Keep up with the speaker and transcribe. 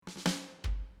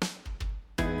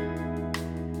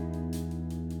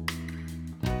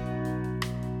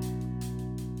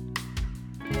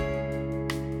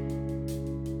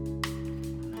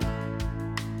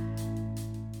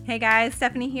Hey guys,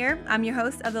 Stephanie here. I'm your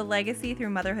host of the Legacy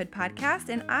Through Motherhood podcast,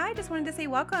 and I just wanted to say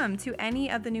welcome to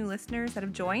any of the new listeners that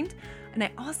have joined. And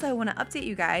I also want to update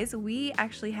you guys. We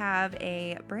actually have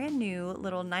a brand new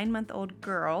little 9-month-old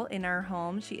girl in our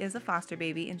home. She is a foster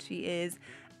baby, and she is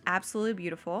absolutely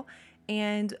beautiful.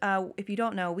 And if you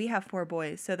don't know, we have 4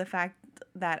 boys, so the fact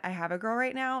that I have a girl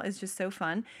right now is just so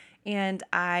fun. And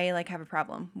I have a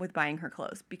problem with buying her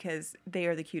clothes because they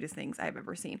are the cutest things I've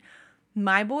ever seen.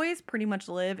 My boys pretty much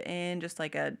live in just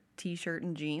like a t-shirt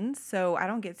and jeans, so I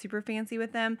don't get super fancy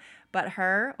with them. But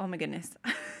her, oh my goodness.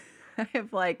 I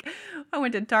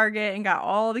went to Target and got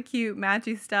all the cute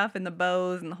matchy stuff and the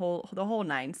bows and the whole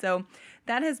nine. So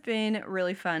that has been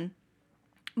really fun.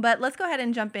 But let's go ahead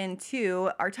and jump into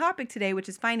our topic today, which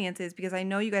is finances, because I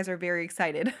know you guys are very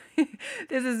excited.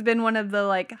 This has been one of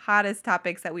the hottest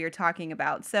topics that we are talking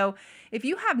about. So if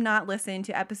you have not listened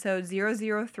to episode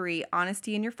 003,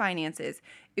 Honesty in Your Finances,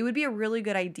 it would be a really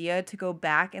good idea to go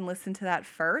back and listen to that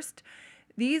first.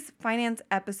 These finance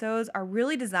episodes are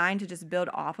really designed to just build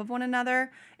off of one another.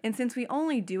 And since we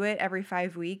only do it every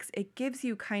 5 weeks, it gives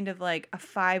you kind of like a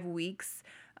 5 weeks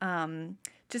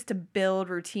just to build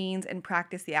routines and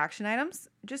practice the action items,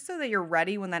 just so that you're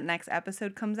ready when that next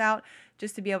episode comes out,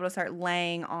 just to be able to start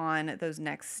laying on those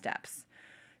next steps.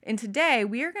 And today,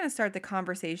 we are going to start the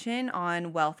conversation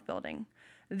on wealth building.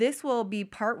 This will be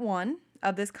part 1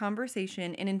 of this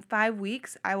conversation, and in 5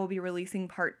 weeks, I will be releasing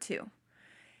part 2.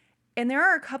 And there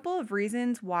are a couple of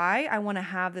reasons why I want to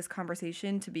have this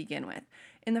conversation to begin with.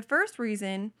 And the first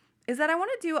reason is that I want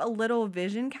to do a little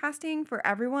vision casting for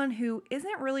everyone who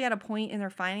isn't really at a point in their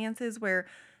finances where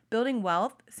building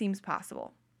wealth seems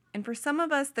possible. And for some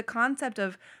of us, the concept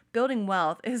of building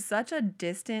wealth is such a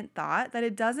distant thought that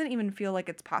it doesn't even feel like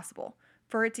it's possible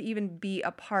for it to even be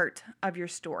a part of your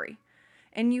story.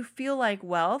 And you feel like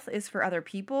wealth is for other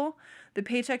people. The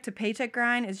paycheck to paycheck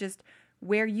grind is just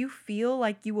where you feel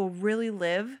like you will really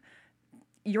live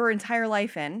your entire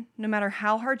life in, no matter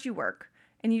how hard you work.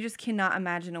 And you just cannot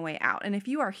imagine a way out. And if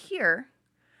you are here,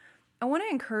 I want to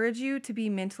encourage you to be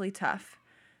mentally tough,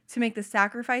 to make the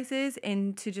sacrifices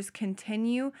and to just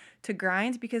continue to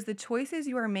grind, because the choices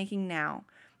you are making now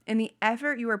and the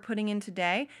effort you are putting in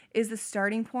today is the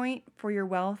starting point for your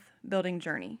wealth building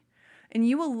journey. And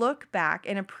you will look back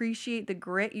and appreciate the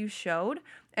grit you showed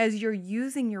as you're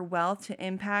using your wealth to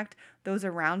impact those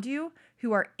around you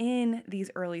who are in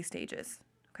these early stages,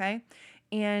 okay?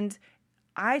 And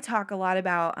I talk a lot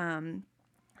about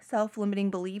self-limiting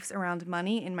beliefs around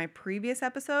money in my previous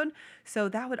episode, so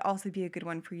that would also be a good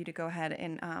one for you to go ahead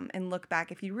and look back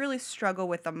if you really struggle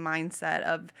with the mindset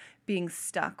of being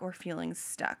stuck or feeling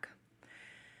stuck.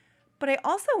 But I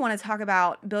also want to talk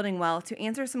about building wealth to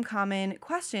answer some common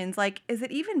questions like, is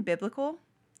it even biblical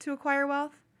to acquire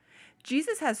wealth?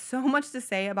 Jesus has so much to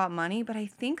say about money, but I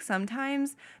think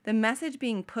sometimes the message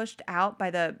being pushed out by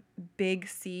the big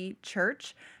C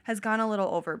church has gone a little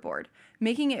overboard,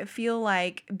 making it feel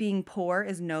like being poor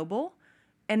is noble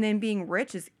and then being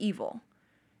rich is evil.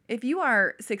 If you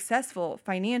are successful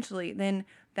financially, then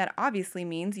that obviously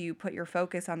means you put your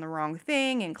focus on the wrong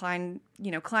thing and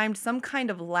climbed some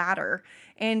kind of ladder,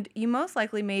 and you most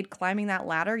likely made climbing that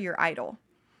ladder your idol.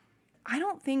 I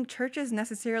don't think churches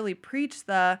necessarily preach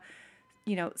the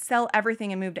sell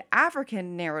everything and move to Africa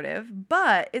narrative,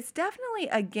 but it's definitely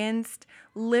against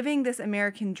living this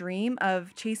American dream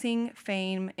of chasing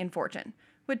fame and fortune,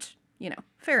 which,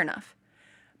 fair enough.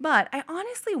 But I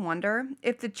honestly wonder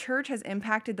if the church has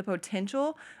impacted the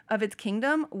potential of its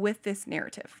kingdom with this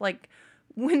narrative. Like,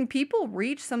 when people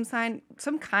reach some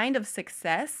kind of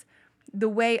success, the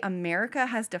way America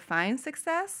has defined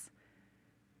success,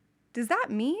 does that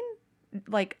mean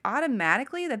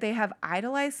automatically that they have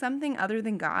idolized something other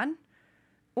than God?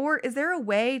 Or is there a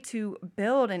way to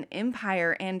build an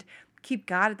empire and keep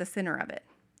God at the center of it?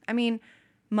 I mean,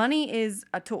 money is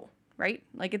a tool, right?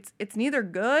 It's neither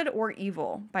good or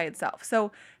evil by itself.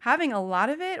 So having a lot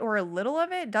of it or a little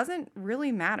of it doesn't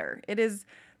really matter. It is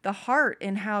the heart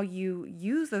and how you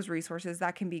use those resources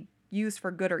that can be used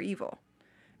for good or evil.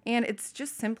 And it's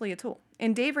just simply a tool.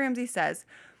 And Dave Ramsey says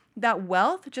that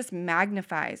wealth just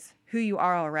magnifies who you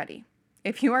are already.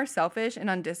 If you are selfish and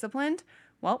undisciplined,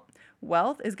 well,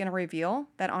 wealth is going to reveal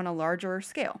that on a larger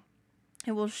scale.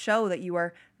 It will show that you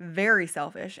are very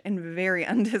selfish and very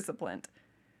undisciplined.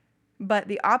 But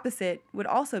the opposite would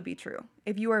also be true.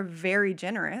 If you are very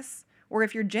generous, or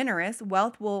if you're generous,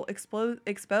 wealth will expose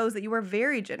that you are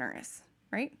very generous,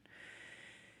 right?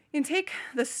 And take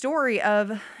the story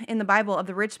in the Bible of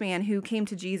the rich man who came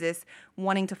to Jesus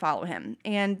wanting to follow him.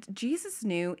 And Jesus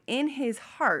knew in his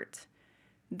heart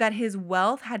that his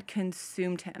wealth had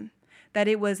consumed him, that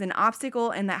it was an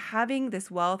obstacle and that having this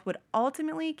wealth would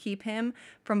ultimately keep him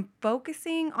from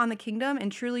focusing on the kingdom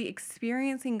and truly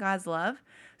experiencing God's love.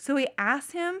 So he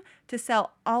asked him to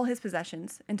sell all his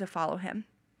possessions and to follow him.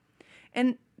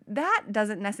 And that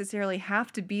doesn't necessarily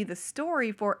have to be the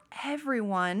story for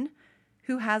everyone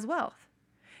who has wealth.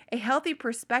 A healthy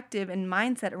perspective and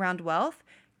mindset around wealth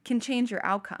can change your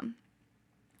outcome.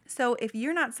 So if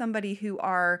you're not somebody who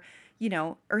are,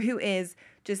 or who is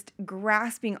just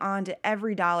grasping onto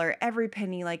every dollar, every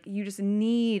penny, like you just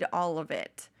need all of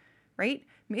it, right?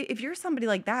 If you're somebody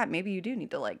like that, maybe you do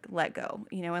need to let go,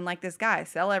 and like this guy,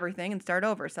 sell everything and start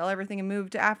over, sell everything and move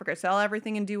to Africa, sell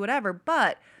everything and do whatever.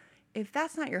 But if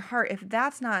that's not your heart,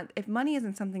 if money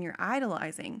isn't something you're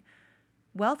idolizing,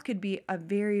 wealth could be a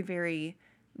very, very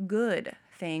good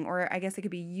thing, or I guess it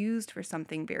could be used for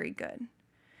something very good.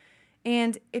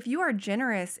 And if you are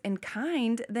generous and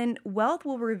kind, then wealth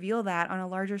will reveal that on a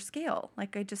larger scale,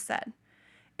 like I just said.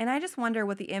 And I just wonder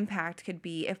what the impact could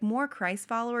be if more Christ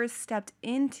followers stepped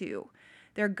into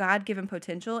their God-given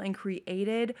potential and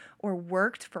created or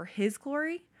worked for His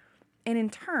glory. And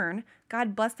in turn,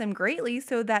 God blessed them greatly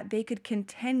so that they could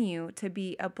continue to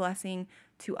be a blessing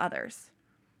to others.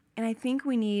 And I think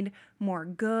we need more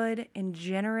good and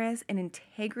generous and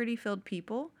integrity-filled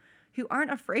people who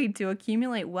aren't afraid to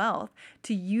accumulate wealth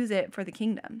to use it for the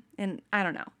kingdom. And I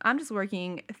don't know, I'm just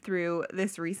working through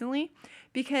this recently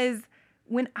because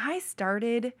when I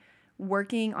started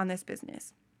working on this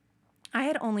business, I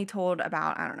had only told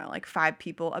about, 5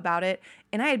 people about it,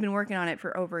 and I had been working on it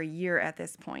for over a year at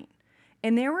this point.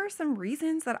 And there were some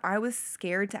reasons that I was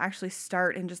scared to actually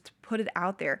start and just put it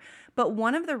out there. But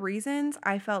one of the reasons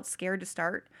I felt scared to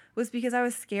start was because I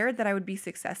was scared that I would be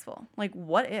successful. Like,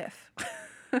 what if?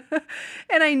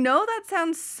 And I know that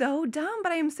sounds so dumb,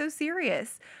 but I am so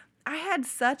serious. I had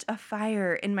such a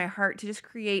fire in my heart to just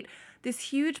create this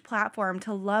huge platform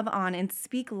to love on and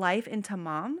speak life into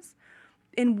moms.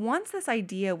 And once this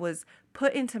idea was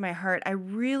put into my heart, I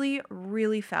really,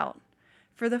 really felt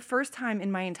for the first time in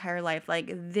my entire life,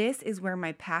 like this is where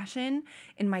my passion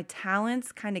and my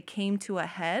talents kind of came to a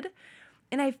head.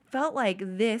 And I felt like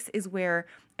this is where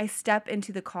I step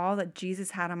into the call that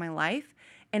Jesus had on my life.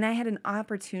 And I had an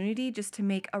opportunity just to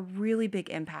make a really big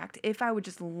impact if I would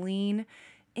just lean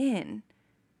in.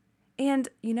 And,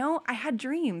 I had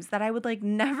dreams that I would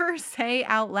never say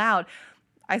out loud.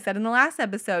 I said in the last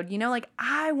episode,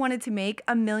 I wanted to make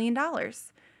 $1 million.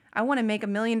 I want to make $1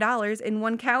 million in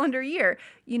one calendar year,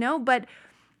 but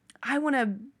I want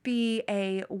to be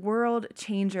a world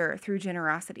changer through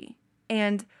generosity.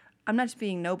 And I'm not just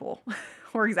being noble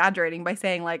or exaggerating by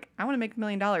saying I want to make $1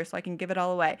 million so I can give it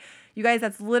all away. You guys,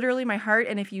 that's literally my heart.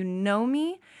 And if you know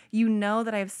me, you know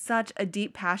that I have such a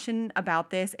deep passion about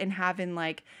this and having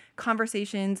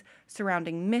conversations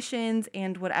surrounding missions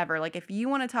and whatever. If you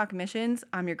want to talk missions,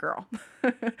 I'm your girl.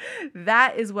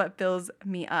 That is what fills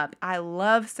me up. I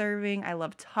love serving. I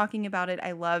love talking about it.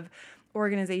 I love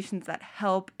organizations that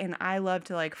help. And I love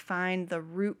to find the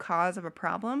root cause of a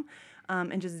problem.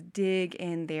 And just dig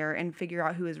in there and figure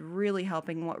out who is really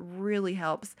helping, what really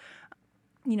helps,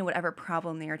 whatever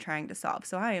problem they are trying to solve.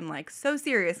 So I am so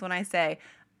serious when I say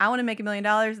I want to make $1 million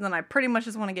and then I pretty much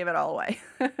just want to give it all away.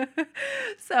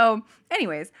 So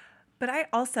anyways, but I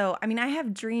also, I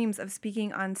have dreams of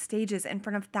speaking on stages in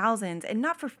front of thousands, and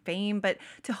not for fame, but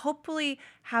to hopefully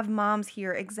have moms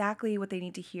hear exactly what they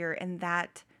need to hear in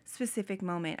that specific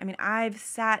moment. I've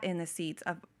sat in the seats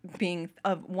of being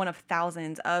one of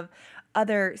thousands of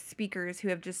other speakers who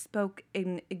have just spoke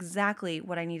in exactly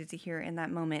what I needed to hear in that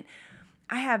moment.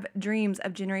 I have dreams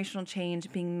of generational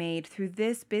change being made through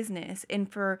this business,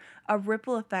 and for a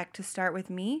ripple effect to start with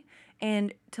me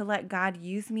and to let God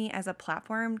use me as a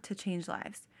platform to change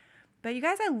lives. But you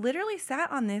guys, I literally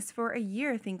sat on this for a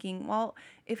year thinking, well,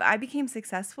 if I became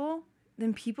successful,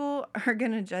 then people are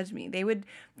going to judge me. They would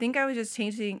think I was just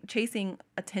chasing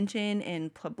attention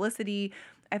and publicity.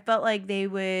 I felt like they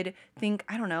would think,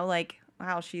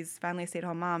 wow, she's finally a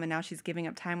stay-at-home mom and now she's giving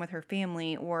up time with her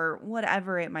family or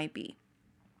whatever it might be.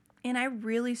 And I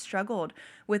really struggled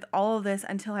with all of this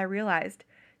until I realized,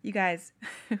 you guys,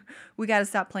 we got to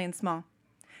stop playing small.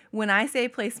 When I say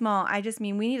play small, I just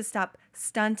mean we need to stop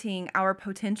stunting our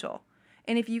potential.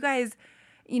 And if you guys,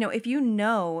 if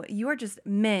you are just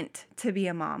meant to be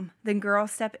a mom, then girl,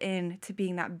 step in to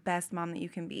being that best mom that you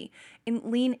can be and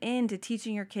lean into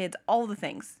teaching your kids all the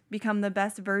things. Become the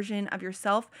best version of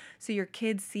yourself so your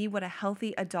kids see what a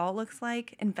healthy adult looks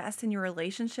like. Invest in your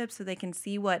relationships so they can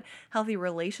see what healthy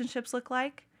relationships look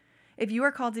like. If you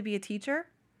are called to be a teacher,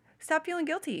 stop feeling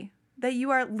guilty that you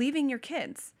are leaving your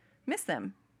kids. Miss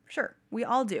them. Sure, we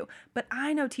all do. But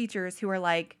I know teachers who are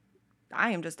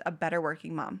I am just a better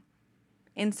working mom.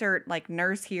 Insert like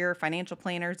nurse here, financial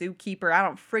planner, zookeeper, I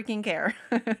don't freaking care.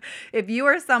 If you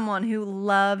are someone who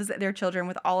loves their children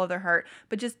with all of their heart,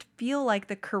 but just feel like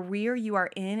the career you are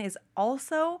in is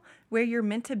also where you're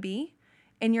meant to be,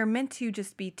 and you're meant to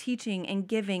just be teaching and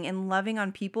giving and loving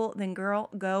on people, then girl,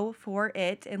 go for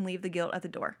it and leave the guilt at the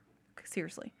door.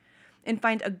 Seriously. And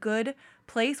find a good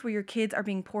place where your kids are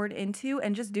being poured into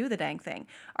and just do the dang thing.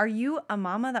 Are you a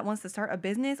mama that wants to start a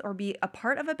business or be a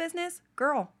part of a business?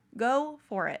 Girl, go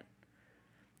for it.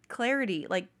 Clarity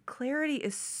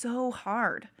is so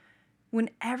hard.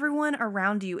 When everyone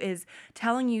around you is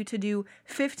telling you to do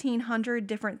 1,500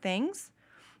 different things,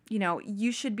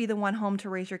 you should be the one home to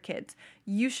raise your kids.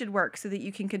 You should work so that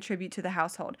you can contribute to the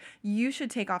household. You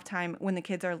should take off time when the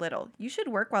kids are little. You should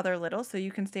work while they're little so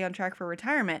you can stay on track for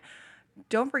retirement.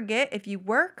 Don't forget, if you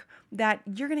work, that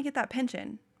you're going to get that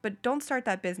pension. But don't start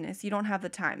that business. You don't have the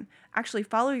time. Actually,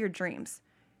 follow your dreams.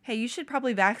 Hey, you should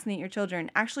probably vaccinate your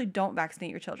children. Actually, don't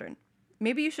vaccinate your children.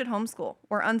 Maybe you should homeschool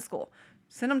or unschool.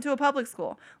 Send them to a public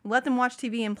school. Let them watch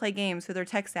TV and play games so they're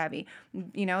tech savvy.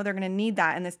 They're going to need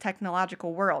that in this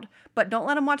technological world. But don't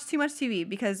let them watch too much TV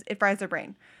because it fries their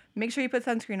brain. Make sure you put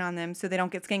sunscreen on them so they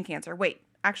don't get skin cancer. Wait,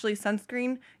 actually,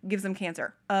 sunscreen gives them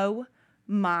cancer. Oh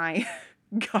my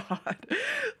God.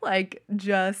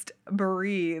 Just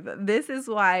breathe. This is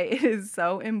why it is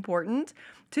so important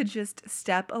to just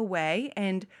step away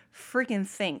and freaking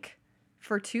think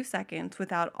for 2 seconds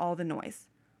without all the noise.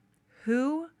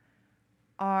 Who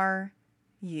are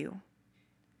you?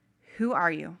 Who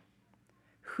are you?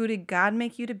 Who did God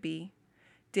make you to be?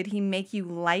 Did he make you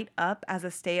light up as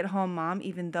a stay-at-home mom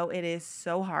even though it is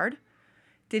so hard?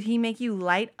 Did he make you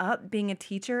light up being a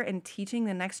teacher and teaching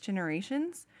the next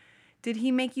generations? Did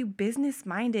he make you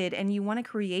business-minded and you want to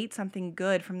create something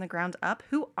good from the ground up?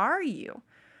 Who are you?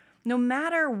 No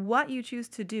matter what you choose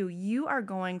to do, you are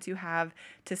going to have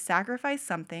to sacrifice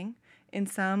something in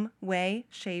some way,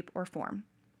 shape, or form.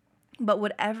 But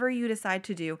whatever you decide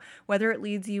to do, whether it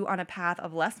leads you on a path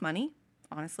of less money,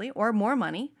 honestly, or more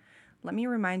money, let me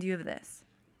remind you of this.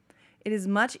 It is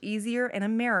much easier in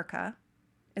America,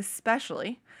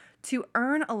 especially, to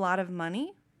earn a lot of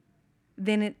money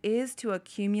than it is to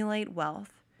accumulate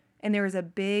wealth. And there is a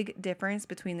big difference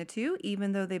between the two,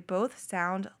 even though they both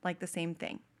sound like the same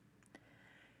thing.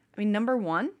 Number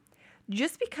one,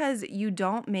 just because you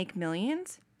don't make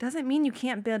millions doesn't mean you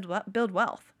can't build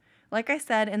wealth. Like I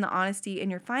said in the Honesty in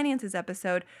Your Finances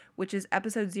episode, which is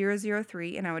episode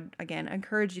 003, and I would, again,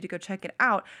 encourage you to go check it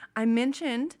out, I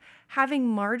mentioned having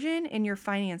margin in your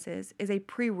finances is a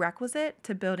prerequisite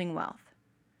to building wealth.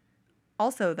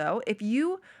 Also, though, if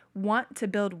you want to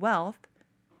build wealth,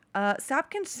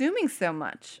 stop consuming so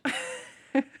much.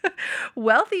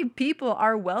 Wealthy people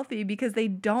are wealthy because they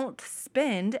don't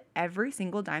spend every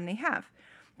single dime they have.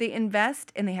 They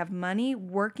invest and they have money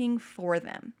working for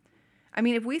them.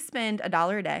 If we spend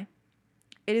 $1 a day,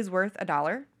 it is worth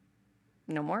 $1,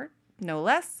 no more, no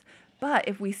less. But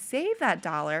if we save that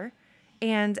dollar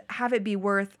and have it be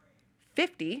worth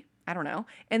 50, I don't know,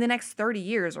 in the next 30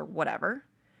 years or whatever,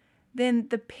 then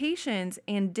the patience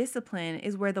and discipline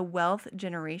is where the wealth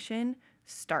generation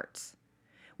starts.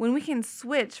 When we can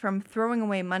switch from throwing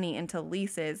away money into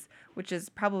leases, which is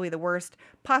probably the worst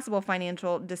possible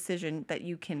financial decision that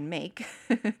you can make,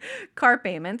 car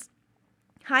payments,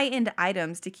 high-end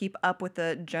items to keep up with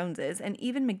the Joneses, and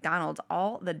even McDonald's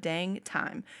all the dang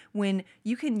time, when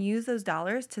you can use those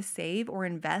dollars to save or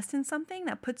invest in something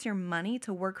that puts your money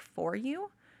to work for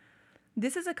you.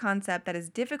 This is a concept that is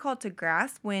difficult to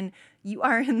grasp when you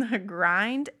are in the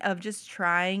grind of just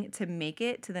trying to make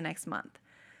it to the next month.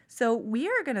 So we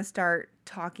are going to start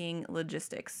talking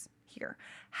logistics here.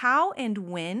 How and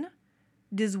when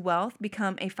does wealth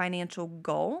become a financial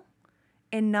goal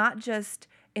and not just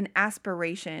an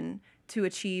aspiration to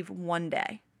achieve one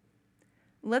day?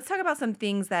 Let's talk about some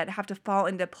things that have to fall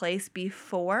into place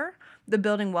before the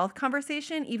building wealth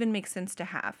conversation even makes sense to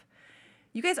have.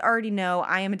 You guys already know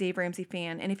I am a Dave Ramsey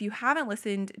fan, and if you haven't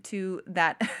listened to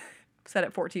that, I've said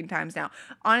it 14 times now,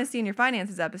 Honesty in Your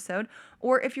Finances episode,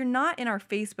 or if you're not in our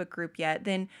Facebook group yet,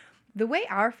 then the way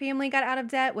our family got out of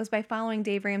debt was by following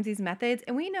Dave Ramsey's methods,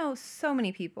 and we know so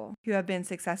many people who have been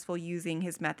successful using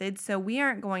his methods, so we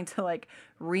aren't going to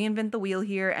reinvent the wheel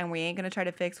here, and we ain't going to try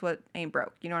to fix what ain't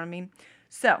broke, you know what I mean?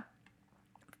 So,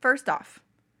 first off,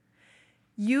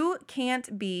 you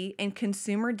can't be in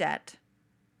consumer debt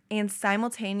and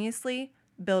simultaneously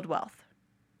build wealth.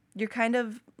 You're kind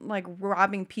of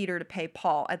robbing Peter to pay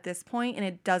Paul at this point, and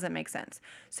it doesn't make sense.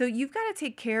 So you've got to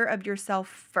take care of yourself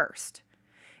first.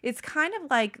 It's kind of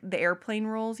like the airplane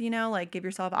rules, give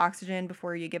yourself oxygen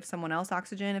before you give someone else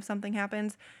oxygen if something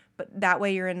happens. but that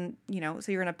way you're in,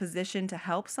 so you're in a position to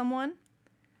help someone.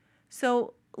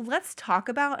 So let's talk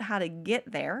about how to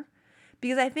get there,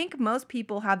 because I think most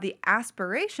people have the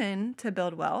aspiration to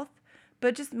build wealth,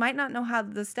 but just might not know how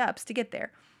the steps to get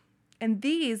there. And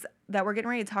these that we're getting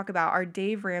ready to talk about are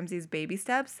Dave Ramsey's baby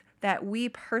steps that we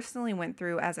personally went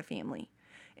through as a family.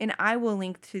 And I will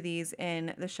link to these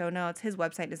in the show notes. His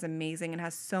website is amazing and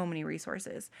has so many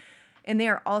resources. And they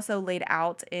are also laid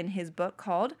out in his book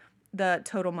called The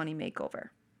Total Money Makeover.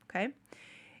 Okay.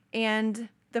 And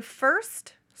the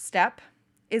first step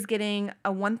is getting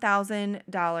a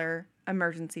 $1,000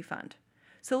 emergency fund.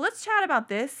 So let's chat about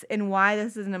this and why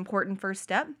this is an important first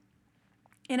step.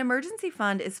 An emergency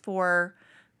fund is for,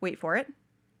 wait for it,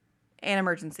 an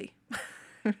emergency.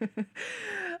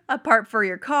 A part for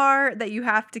your car that you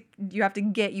have to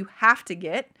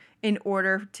get in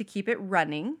order to keep it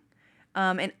running.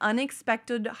 An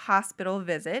unexpected hospital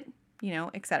visit,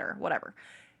 etc., whatever.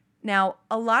 Now,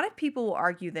 a lot of people will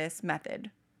argue this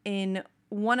method in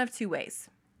one of two ways.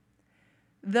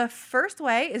 The first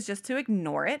way is just to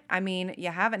ignore it. I mean, you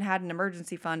haven't had an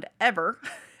emergency fund ever.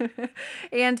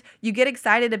 And you get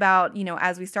excited about,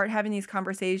 as we start having these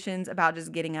conversations about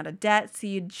just getting out of debt. So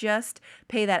you just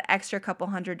pay that extra couple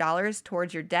 $100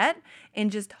 towards your debt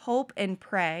and just hope and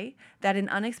pray that an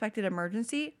unexpected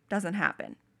emergency doesn't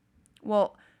happen.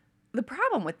 Well, the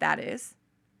problem with that is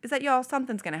that, y'all,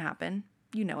 something's going to happen.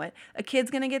 You know it. A kid's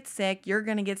going to get sick. You're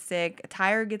going to get sick. A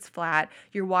tire gets flat.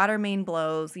 Your water main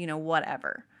blows,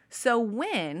 whatever. So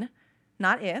when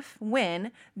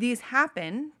these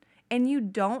happen and you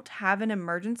don't have an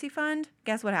emergency fund,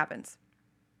 guess what happens?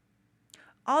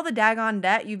 All the daggone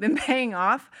debt you've been paying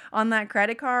off on that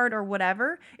credit card or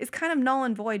whatever is kind of null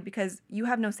and void because you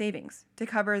have no savings to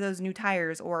cover those new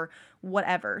tires or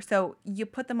whatever. So you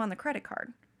put them on the credit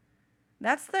card.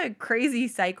 That's the crazy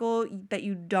cycle that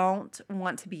you don't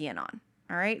want to be in on.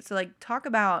 All right. So talk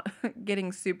about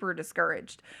getting super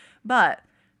discouraged. But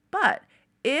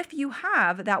if you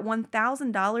have that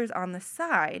 $1,000 on the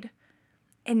side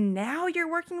and now you're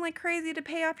working like crazy to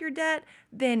pay off your debt,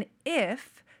 then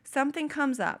if something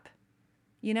comes up,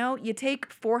 you take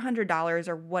 $400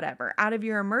 or whatever out of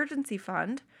your emergency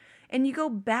fund and you go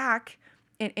back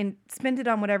and spend it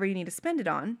on whatever you need to spend it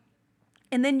on.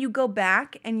 And then you go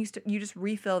back and you just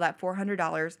refill that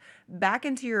 $400 back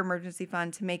into your emergency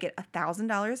fund to make it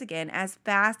 $1,000 again as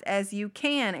fast as you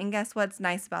can. And guess what's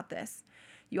nice about this?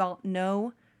 You all,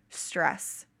 no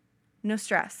stress. No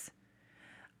stress.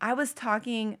 I was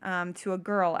talking to a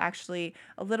girl actually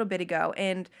a little bit ago,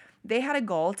 and they had a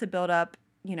goal to build up,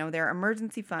 their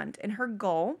emergency fund. And her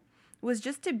goal was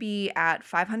just to be at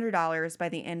 $500 by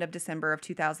the end of December of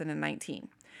 2019.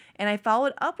 And I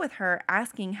followed up with her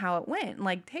asking how it went.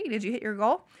 Hey, did you hit your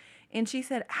goal? And she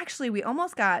said, actually, we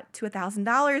almost got to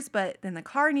 $1,000, but then the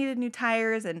car needed new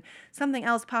tires and something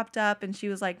else popped up. And she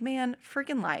was like, man,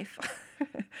 freaking life.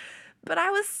 But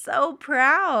I was so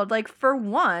proud. For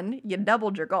one, you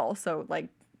doubled your goal. So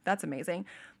that's amazing.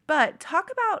 But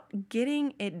talk about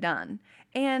getting it done.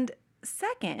 And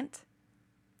second,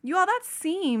 you all, that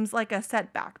seems like a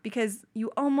setback because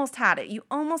you almost had it. You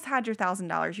almost had your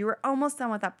 $1,000. You were almost done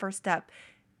with that first step,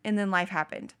 and then life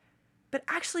happened. But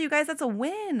actually, you guys, that's a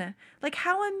win.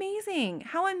 How amazing.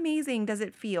 How amazing does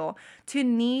it feel to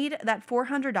need that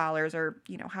 $400 or,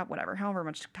 however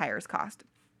much tires cost,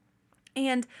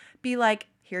 and be like,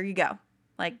 here you go.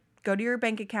 Go to your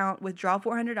bank account, withdraw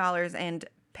 $400 and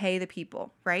pay the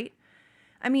people, right?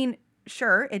 I mean,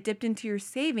 sure, it dipped into your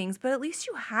savings, but at least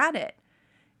you had it.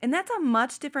 And that's a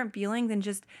much different feeling than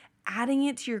just adding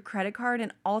it to your credit card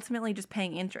and ultimately just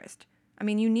paying interest. I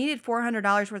mean, you needed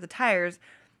 $400 worth of tires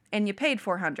and you paid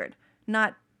 $400,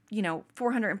 not,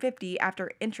 $450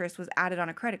 after interest was added on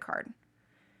a credit card.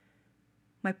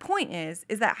 My point is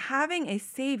that having a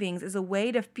savings is a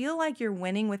way to feel like you're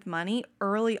winning with money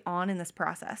early on in this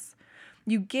process.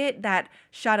 You get that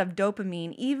shot of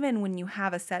dopamine even when you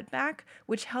have a setback,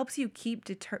 which helps you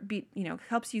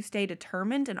helps you stay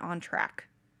determined and on track.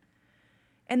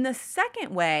 And the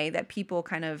second way that people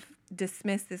kind of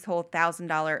dismiss this whole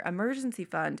 $1,000 emergency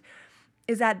fund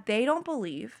is that they don't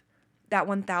believe that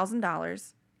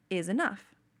 $1,000 is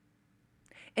enough.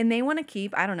 And they want to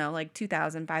keep,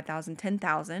 $2,000, $5,000,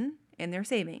 $10,000 in their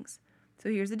savings. So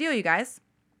here's the deal, you guys.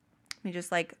 Let me just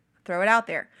throw it out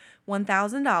there.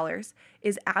 $1,000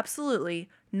 is absolutely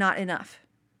not enough.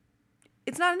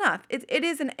 It's not enough. It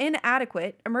is an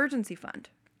inadequate emergency fund.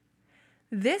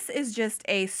 This is just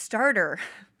a starter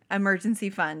emergency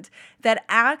fund that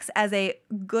acts as a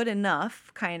good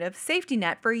enough kind of safety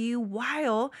net for you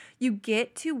while you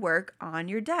get to work on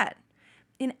your debt.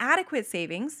 Inadequate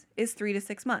savings is 3 to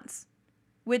 6 months,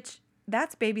 which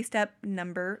that's baby step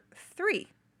number 3.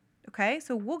 Okay,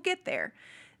 so we'll get there.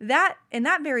 That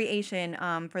variation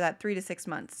for that 3 to 6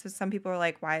 months. So some people are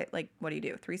like, why? Like, what do you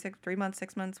do? 3 months,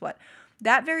 6 months, what?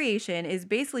 That variation is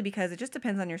basically because it just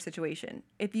depends on your situation.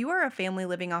 If you are a family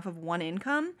living off of one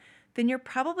income, then you're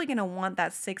probably going to want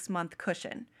that 6-month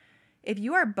cushion. If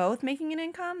you are both making an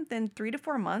income, then 3 to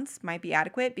 4 months might be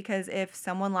adequate, because if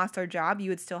someone lost their job, you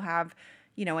would still have,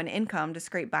 an income to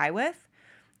scrape by with.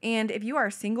 And if you are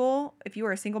a single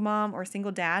mom or a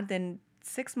single dad, then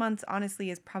 6 months honestly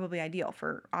is probably ideal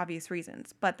for obvious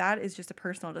reasons, but that is just a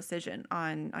personal decision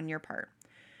on your part.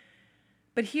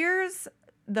 But here's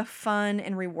the fun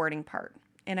and rewarding part.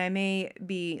 And I may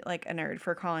be like a nerd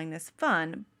for calling this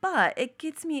fun, but it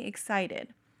gets me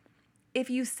excited.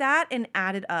 If you sat and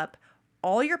added up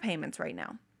all your payments right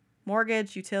now,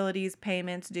 mortgage, utilities,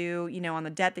 payments due, on the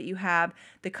debt that you have,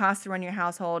 the cost to run your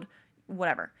household,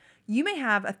 whatever, you may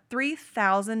have a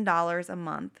 $3,000 a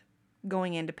month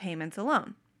going into payments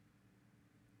alone.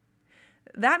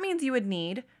 That means you would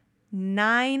need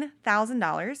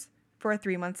 $9,000 for a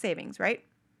 3-month savings, right?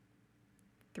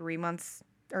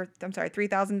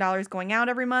 $3,000 going out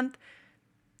every month.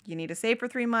 You need to save for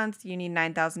 3 months. You need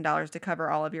 $9,000 to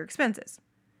cover all of your expenses.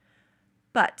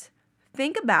 But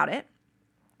think about it.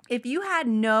 If you had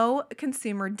no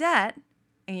consumer debt,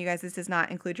 and you guys, this does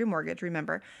not include your mortgage,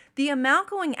 remember, the amount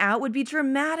going out would be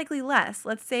dramatically less.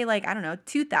 Let's say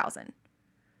 $2,000.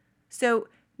 So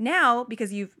now,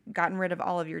 because you've gotten rid of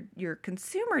all of your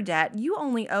consumer debt, you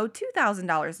only owe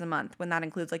 $2,000 a month when that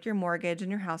includes your mortgage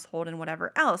and your household and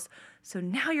whatever else. So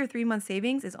now your 3-month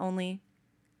savings is only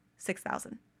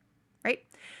 $6,000, right?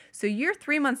 So your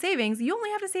 3-month savings, you only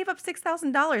have to save up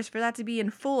 $6,000 for that to be in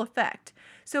full effect.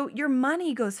 So your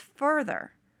money goes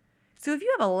further. So if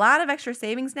you have a lot of extra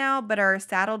savings now, but are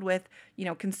saddled with,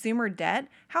 consumer debt,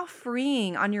 how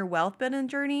freeing on your wealth building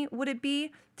journey would it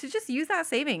be to just use that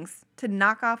savings to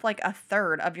knock off a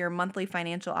third of your monthly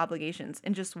financial obligations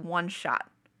in just one shot?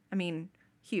 I mean,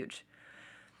 huge.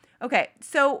 Okay,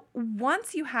 so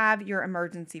once you have your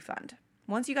emergency fund,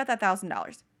 once you got that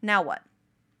 $1,000, now what?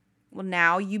 Well,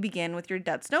 now you begin with your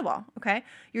debt snowball, okay?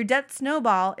 Your debt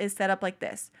snowball is set up like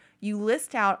this. You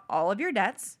list out all of your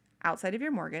debts outside of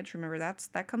your mortgage, remember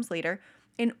that comes later,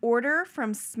 in order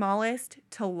from smallest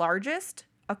to largest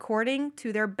according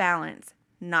to their balance,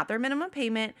 not their minimum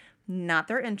payment, not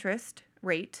their interest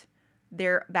rate,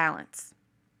 their balance.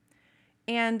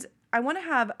 And I want to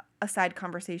have a side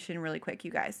conversation really quick, you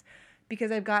guys,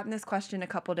 because I've gotten this question a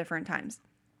couple different times.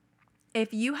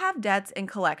 If you have debts and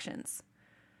collections,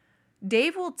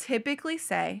 Dave will typically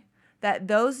say that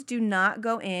those do not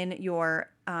go in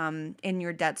your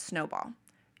debt snowball.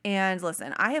 And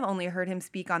listen, I have only heard him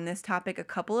speak on this topic a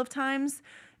couple of times,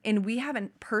 and we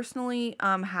haven't personally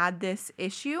had this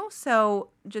issue. So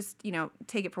just,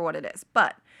 take it for what it is.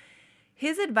 But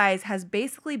his advice has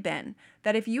basically been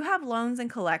that if you have loans and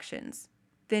collections,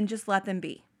 then just let them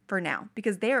be for now,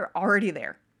 because they are already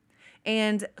there.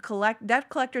 And debt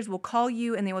collectors will call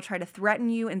you and they will try to threaten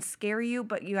you and scare you,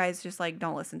 but you guys just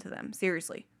don't listen to them.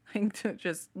 Seriously.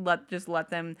 just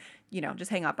let them, just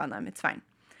hang up on them. It's fine.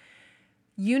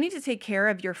 You need to take care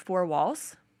of your 4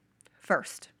 walls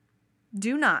first.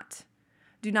 Do not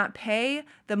pay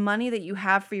the money that you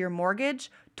have for your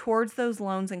mortgage towards those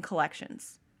loans and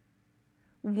collections.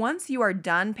 Once you are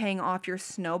done paying off your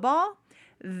snowball,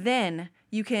 then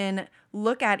you can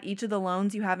look at each of the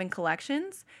loans you have in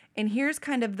collections, and here's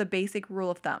kind of the basic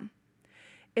rule of thumb.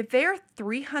 If they're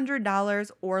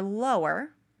 $300 or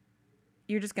lower,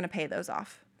 you're just going to pay those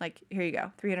off. Here you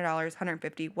go, $300,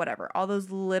 $150, whatever. All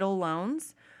those little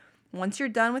loans, once you're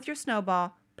done with your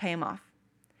snowball, pay them off.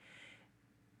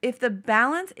 If the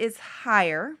balance is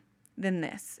higher than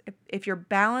this, if your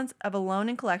balance of a loan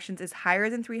in collections is higher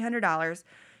than $300,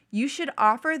 you should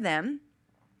offer them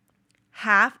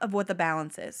half of what the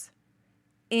balance is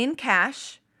in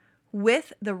cash,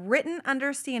 with the written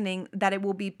understanding that it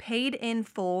will be paid in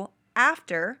full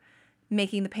after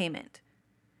making the payment.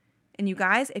 And you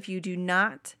guys, if you do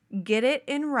not get it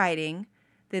in writing,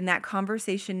 then that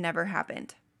conversation never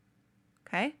happened.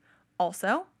 Okay?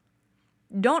 Also,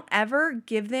 don't ever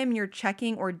give them your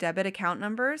checking or debit account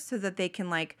numbers so that they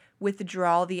can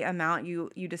withdraw the amount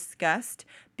you discussed,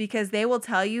 because they will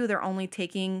tell you they're only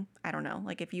taking, I don't know,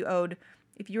 if you owed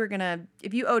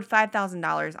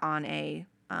 $5,000 on a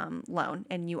loan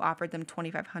and you offered them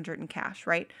 $2,500 in cash,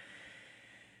 right?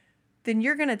 Then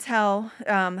you're going to tell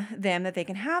them that they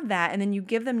can have that, and then you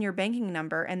give them your banking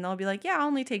number, and they'll be like, yeah, I'll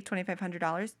only take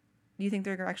 $2,500. Do you think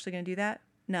they're actually going to do that?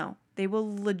 No. They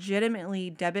will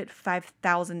legitimately debit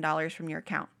 $5,000 from your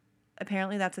account.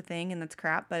 Apparently that's a thing, and that's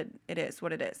crap, but it is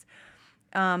what it is.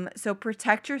 So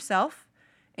protect yourself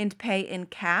and pay in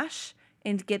cash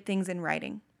and get things in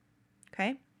writing.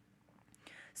 Okay?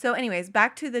 So anyways,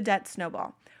 back to the debt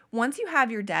snowball. Once you have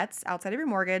your debts outside of your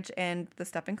mortgage and the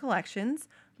stuff in collections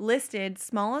listed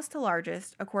smallest to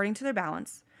largest according to their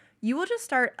balance, you will just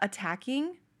start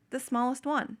attacking the smallest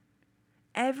one.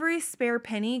 Every spare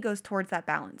penny goes towards that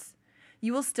balance.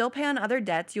 You will still pay on other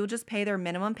debts. You'll just pay their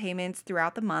minimum payments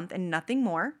throughout the month and nothing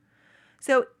more.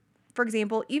 So, for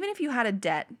example, even if you had a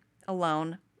debt, a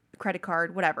loan, credit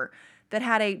card, whatever, that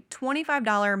had a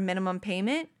 $25 minimum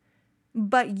payment,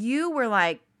 but you were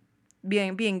like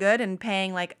being good and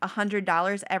paying like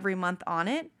 $100 every month on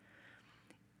it,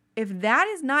 if that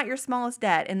is not your smallest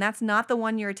debt and that's not the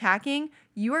one you're attacking,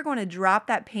 you are going to drop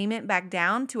that payment back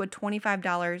down to a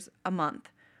 $25 a month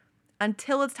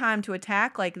until it's time to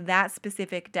attack like that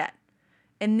specific debt.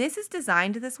 And this is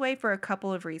designed this way for a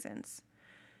couple of reasons.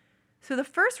 So the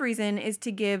first reason is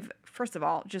to give, first of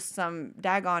all, just some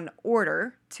daggone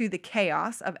order to the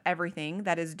chaos of everything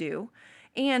that is due.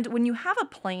 And when you have a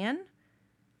plan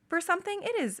for something,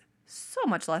 it is so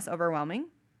much less overwhelming.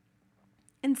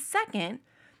 And second,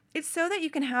 it's so that you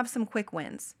can have some quick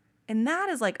wins. And that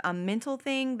is like a mental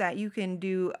thing that you can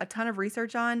do a ton of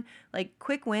research on. Like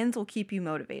quick wins will keep you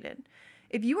motivated.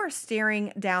 If you are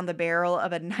staring down the barrel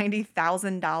of a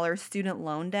 $90,000 student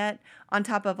loan debt on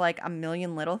top of like a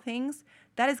million little things,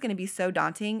 that is going to be so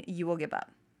daunting, you will give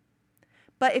up.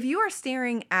 But if you are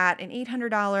staring at an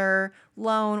 $800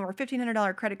 loan or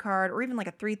 $1,500 credit card or even like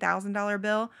a $3,000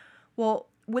 bill, well,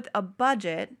 with a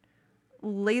budget,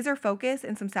 laser focus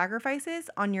and some sacrifices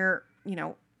on your,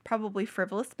 probably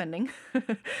frivolous spending,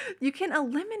 you can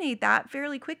eliminate that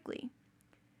fairly quickly.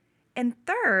 And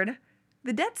third,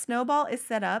 the debt snowball is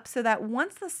set up so that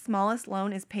once the smallest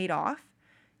loan is paid off,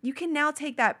 you can now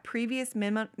take that previous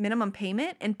minimum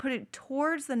payment and put it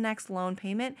towards the next loan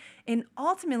payment. And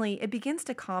ultimately, it begins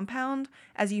to compound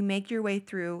as you make your way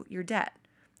through your debt.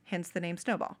 Hence the name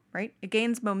snowball, right? It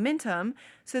gains momentum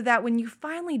so that when you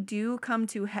finally do come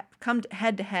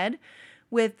head to head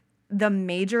with the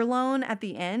major loan at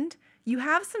the end, you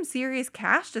have some serious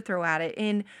cash to throw at it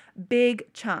in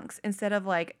big chunks instead of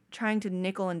like trying to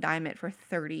nickel and dime it for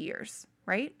 30 years,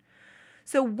 right?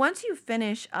 So once you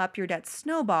finish up your debt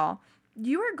snowball,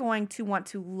 you are going to want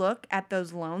to look at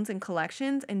those loans and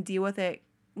collections and deal with it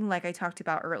like I talked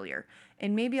about earlier.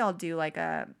 And maybe I'll do like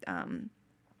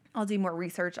I'll do more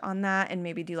research on that and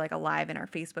maybe do like a live in our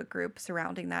Facebook group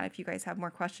surrounding that if you guys have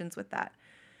more questions with that.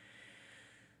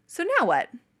 So now what?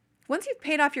 Once you've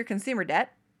paid off your consumer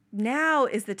debt, now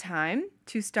is the time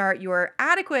to start your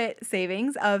adequate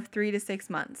savings of 3 to 6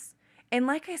 months. And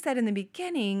like I said in the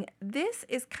beginning, this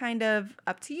is kind of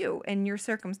up to you and your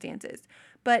circumstances.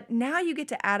 But now you get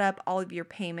to add up all of your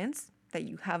payments that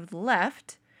you have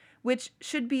left, which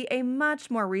should be a much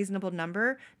more reasonable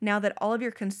number now that all of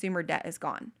your consumer debt is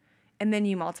gone. And then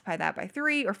you multiply that by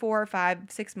 3 or 4 or 5,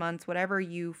 6 months, whatever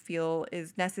you feel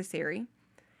is necessary.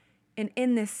 And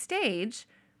in this stage,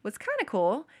 what's kind of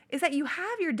cool is that you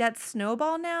have your debt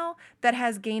snowball now that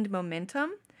has gained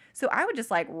momentum. So I would just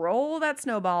like roll that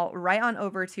snowball right on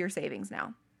over to your savings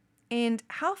now. And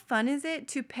how fun is it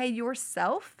to pay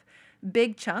yourself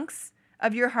big chunks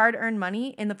of your hard-earned money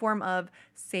in the form of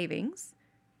savings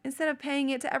instead of paying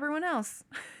it to everyone else?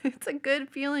 It's a good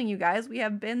feeling, you guys. We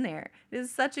have been there. It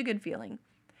is such a good feeling.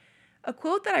 A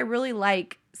quote that I really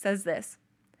like says this: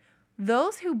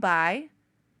 "Those who buy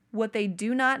what they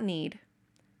do not need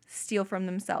steal from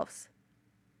themselves."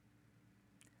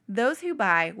 Those who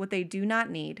buy what they do not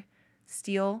need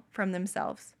steal from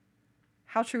themselves.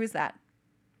 How true is that?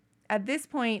 At this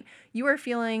point, you are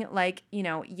feeling like,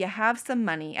 you have some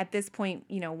money at this point,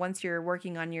 once you're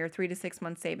working on your 3 to 6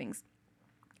 month savings.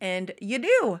 And you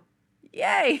do.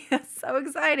 Yay. That's so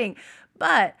exciting.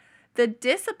 But the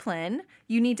discipline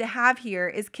you need to have here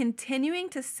is continuing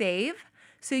to save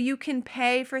so you can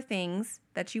pay for things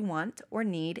that you want or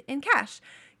need in cash.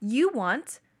 You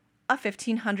want a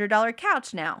 $1,500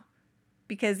 couch now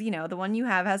because, the one you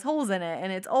have has holes in it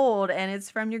and it's old and it's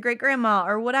from your great grandma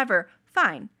or whatever.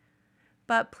 Fine.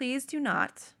 But please do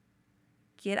not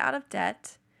get out of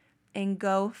debt and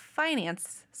go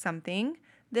finance something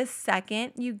the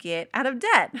second you get out of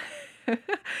debt.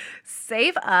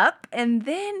 Save up and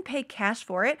then pay cash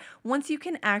for it once you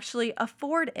can actually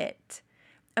afford it.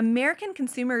 American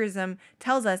consumerism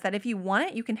tells us that if you want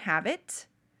it, you can have it,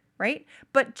 right?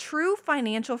 But true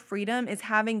financial freedom is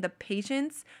having the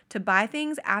patience to buy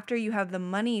things after you have the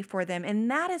money for them. And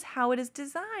that is how it is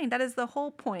designed. That is the whole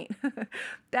point.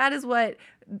 That is what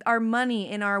our money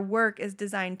in our work is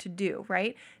designed to do,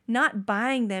 right? Not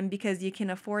buying them because you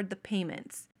can afford the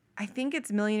payments. I think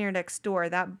it's Millionaire Next Door.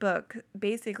 That book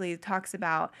basically talks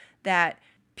about that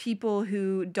people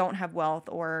who don't have wealth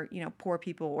or, poor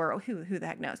people or who the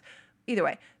heck knows. Either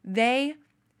way, they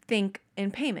think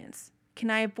in payments. Can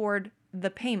I afford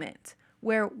the payment?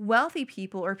 Where wealthy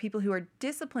people or people who are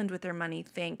disciplined with their money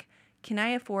think, can I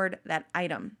afford that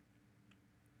item?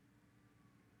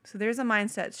 So there's a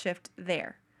mindset shift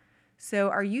there. So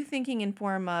are you thinking in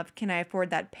form of, can I afford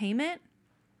that payment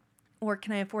or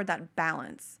can I afford that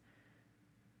balance?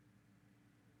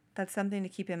 That's something to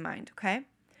keep in mind, okay?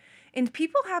 And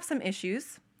people have some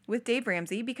issues with Dave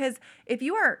Ramsey because if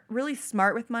you are really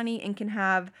smart with money and can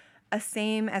have a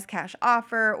same as cash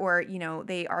offer, or,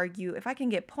 they argue, if I can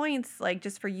get points, like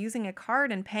just for using a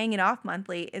card and paying it off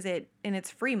monthly, and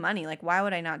it's free money, like why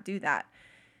would I not do that?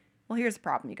 Well, here's the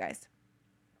problem, you guys.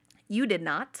 You did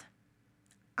not.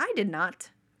 I did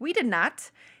not. We did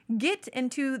not get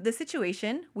into the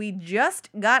situation we just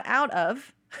got out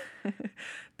of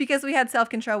because we had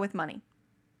self-control with money.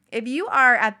 If you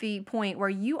are at the point where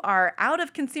you are out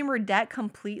of consumer debt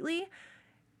completely,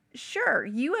 sure,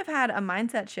 you have had a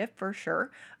mindset shift for sure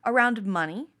around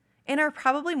money and are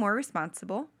probably more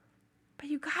responsible. But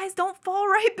you guys don't fall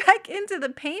right back into the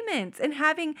payments and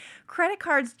having credit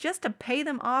cards just to pay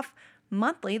them off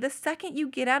monthly the second you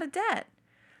get out of debt.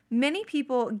 Many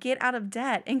people get out of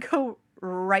debt and go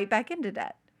right back into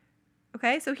debt.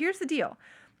 Okay, so here's the deal.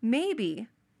 Maybe,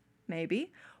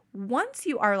 once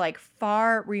you are like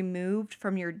far removed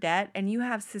from your debt and you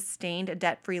have sustained a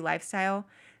debt-free lifestyle,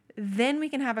 then we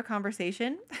can have a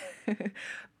conversation.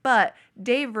 But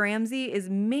Dave Ramsey is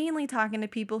mainly talking to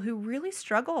people who really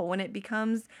struggle when it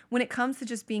comes to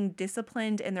just being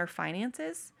disciplined in their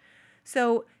finances.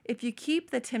 So if you keep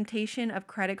the temptation of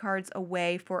credit cards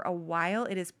away for a while,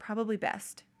 it is probably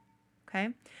best. Okay?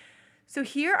 So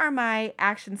here are my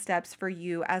action steps for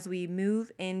you as we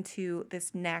move into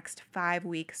this next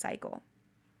 5-week cycle.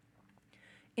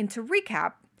 And to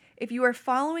recap, if you are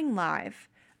following live,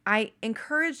 I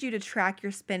encourage you to track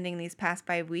your spending these past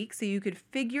 5 weeks so you could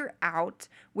figure out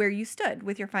where you stood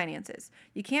with your finances.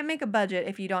 You can't make a budget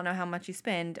if you don't know how much you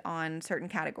spend on certain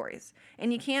categories.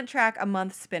 And you can't track a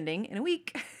month's spending in a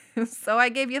week. So I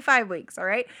gave you 5 weeks, all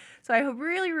right? So I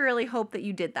really, really hope that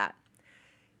you did that.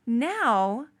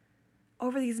 Now,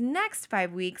 over these next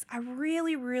 5 weeks, I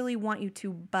really, really want you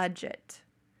to budget.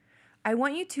 I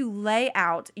want you to lay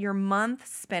out your month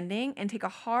spending and take a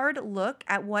hard look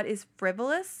at what is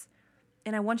frivolous,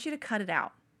 and I want you to cut it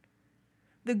out.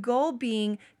 The goal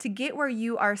being to get where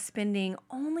you are spending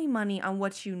only money on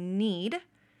what you need,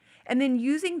 and then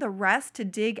using the rest to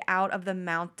dig out of the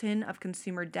mountain of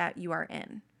consumer debt you are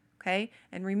in, okay?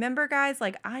 And remember, guys,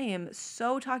 like I am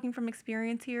so talking from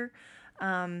experience here,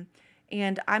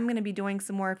 and I'm going to be doing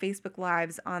some more Facebook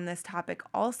Lives on this topic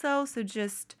also, so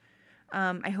just...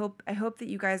 I hope that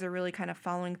you guys are really kind of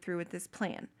following through with this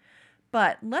plan.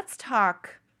 But let's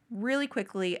talk really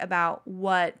quickly about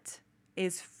what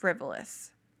is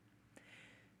frivolous.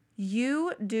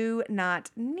 You do not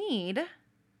need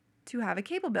to have a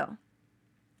cable bill,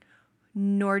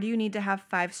 nor do you need to have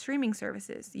 5 streaming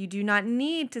services. You do not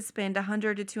need to spend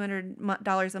 $100 to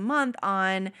 $200 a month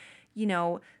on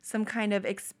some kind of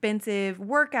expensive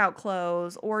workout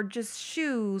clothes or just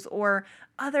shoes or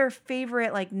other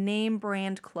favorite like name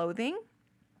brand clothing.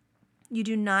 You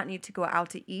do not need to go out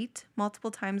to eat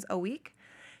multiple times a week.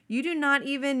 You do not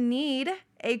even need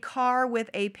a car with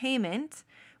a payment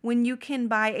when you can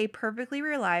buy a perfectly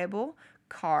reliable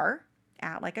car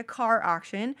at like a car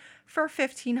auction for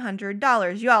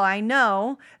 $1,500. Y'all, I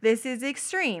know this is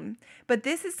extreme, but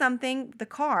this is something, the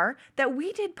car, that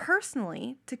we did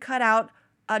personally to cut out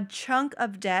a chunk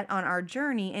of debt on our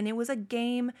journey, and it was a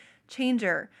game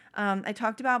changer. I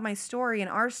talked about my story and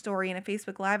our story in a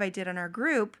Facebook Live I did on our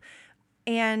group,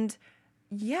 and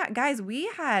yeah, guys,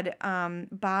 we had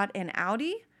bought an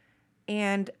Audi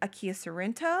and a Kia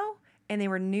Sorento, and they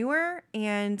were newer,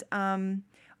 and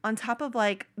on top of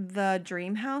like the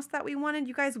dream house that we wanted,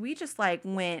 you guys, we just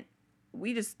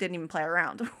didn't even play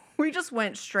around. We just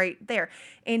went straight there.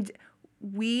 And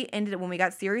we ended up, when we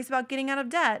got serious about getting out of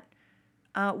debt,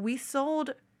 we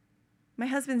sold my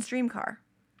husband's dream car.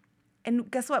 And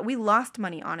guess what? We lost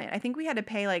money on it. I think we had to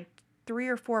pay like 3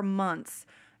 or 4 months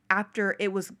after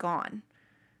it was gone.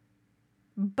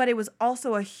 But it was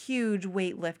also a huge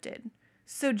weight lifted.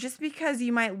 So just because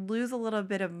you might lose a little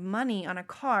bit of money on a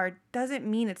car doesn't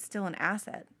mean it's still an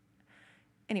asset.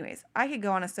 Anyways, I could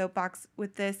go on a soapbox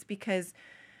with this because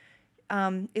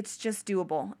it's just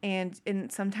doable. And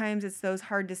sometimes it's those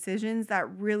hard decisions that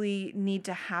really need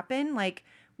to happen. Like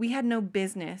we had no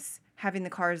business having the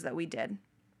cars that we did.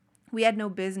 We had no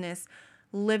business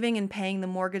living and paying the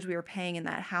mortgage we were paying in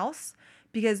that house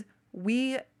because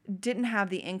we didn't have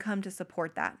the income to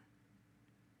support that.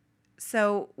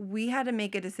 So we had to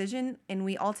make a decision, and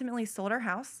we ultimately sold our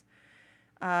house.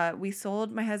 We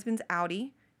sold my husband's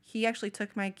Audi. He actually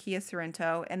took my Kia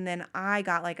Sorento, and then I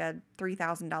got like a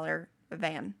 $3,000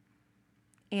 van.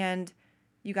 And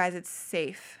you guys, it's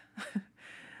safe.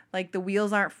 Like, the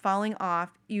wheels aren't falling off.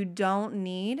 You don't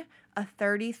need a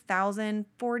 $30,000,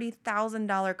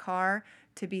 $40,000 car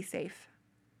to be safe.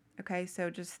 Okay, so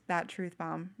just that truth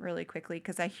bomb really quickly,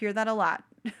 because I hear that a lot.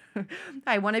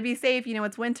 I want to be safe.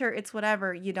 It's winter. It's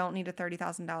whatever. You don't need a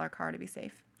 $30,000 car to be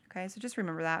safe. Okay, so just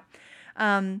remember that.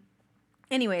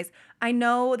 Anyways, I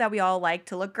know that we all like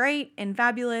to look great and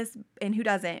fabulous, and who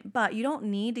doesn't? But you don't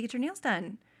need to get your nails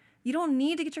done. You don't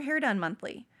need to get your hair done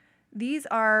monthly. These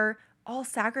are all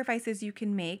sacrifices you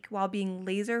can make while being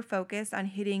laser focused on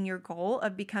hitting your goal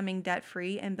of becoming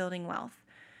debt-free and building wealth.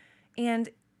 And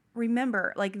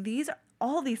remember, like,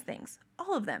 all these things,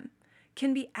 all of them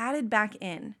can be added back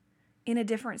in a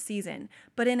different season,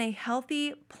 but in a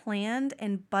healthy, planned,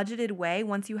 and budgeted way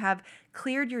once you have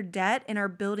cleared your debt and are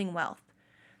building wealth.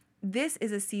 This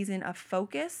is a season of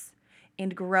focus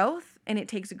and growth, and it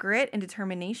takes grit and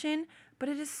determination, but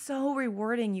it is so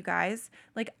rewarding, you guys.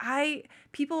 Like,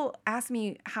 people ask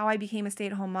me how I became a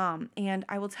stay-at-home mom, and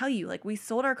I will tell you, like, we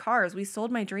sold our cars, we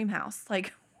sold my dream house.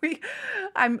 Like, we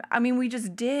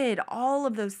just did all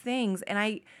of those things, and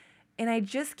I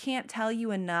just can't tell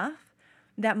you enough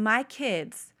that my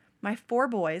kids, my 4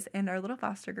 boys and our little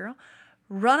foster girl,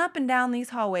 run up and down these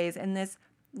hallways, and this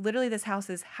house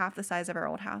is half the size of our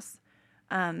old house,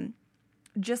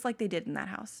 just like they did in that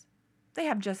house. They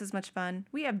have just as much fun.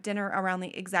 We have dinner around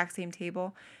the exact same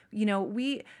table.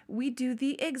 We do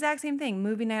the exact same thing,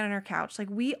 movie night on our couch. Like,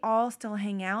 we all still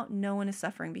hang out. No one is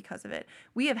suffering because of it.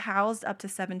 We have housed up to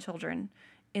 7 children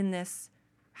in this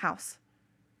house,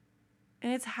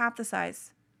 and it's half the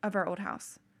size of our old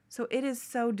house. So it is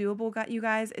so doable, you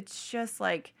guys. It's just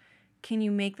like, can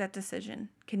you make that decision?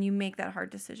 Can you make that hard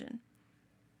decision?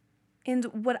 And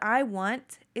what I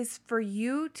want is for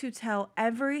you to tell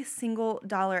every single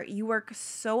dollar you work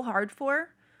so hard for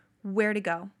where to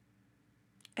go.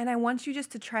 And I want you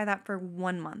just to try that for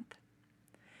 1 month.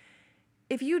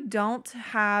 If you don't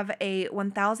have a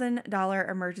 $1,000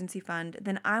 emergency fund,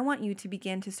 then I want you to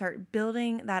begin to start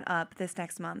building that up this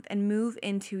next month and move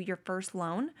into your first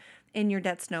loan in your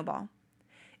debt snowball.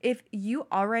 If you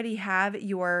already have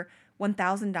your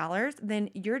 $1,000, then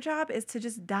your job is to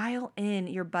just dial in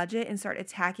your budget and start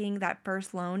attacking that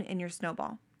first loan in your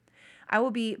snowball. I will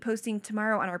be posting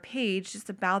tomorrow on our page just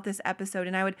about this episode,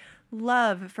 and I would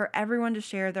love for everyone to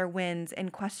share their wins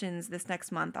and questions this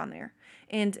next month on there.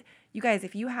 And you guys,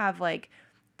 if you have like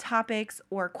topics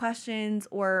or questions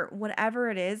or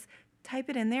whatever it is, type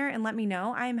it in there and let me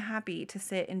know. I am happy to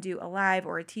sit and do a live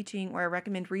or a teaching or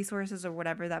recommend resources or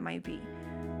whatever that might be.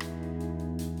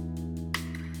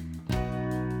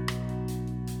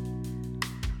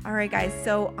 All right, guys,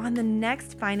 so on the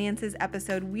next finances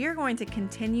episode, we are going to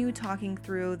continue talking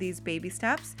through these baby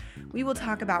steps. We will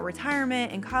talk about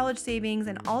retirement and college savings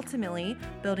and ultimately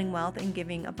building wealth and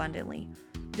giving abundantly.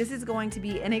 This is going to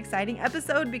be an exciting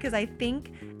episode because I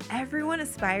think everyone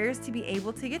aspires to be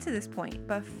able to get to this point.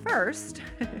 But first,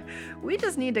 we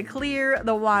just need to clear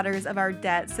the waters of our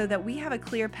debt so that we have a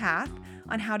clear path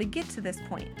on how to get to this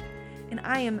point. And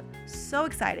I am so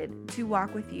excited to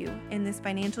walk with you in this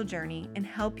financial journey and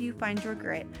help you find your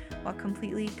grit while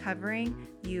completely covering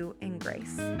you in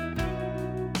grace.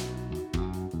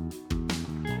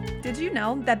 Did you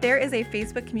know that there is a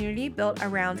Facebook community built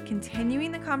around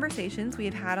continuing the conversations we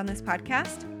have had on this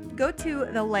podcast? Go to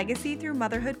the Legacy Through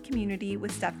Motherhood community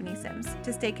with Stephanie Sims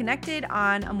to stay connected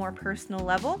on a more personal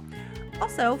level.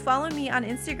 Also, follow me on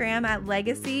Instagram at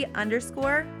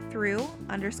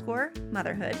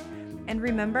legacy_through_motherhood. And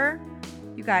remember,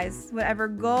 you guys, whatever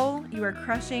goal you are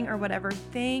crushing or whatever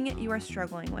thing you are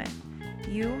struggling with,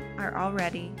 you are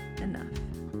already enough.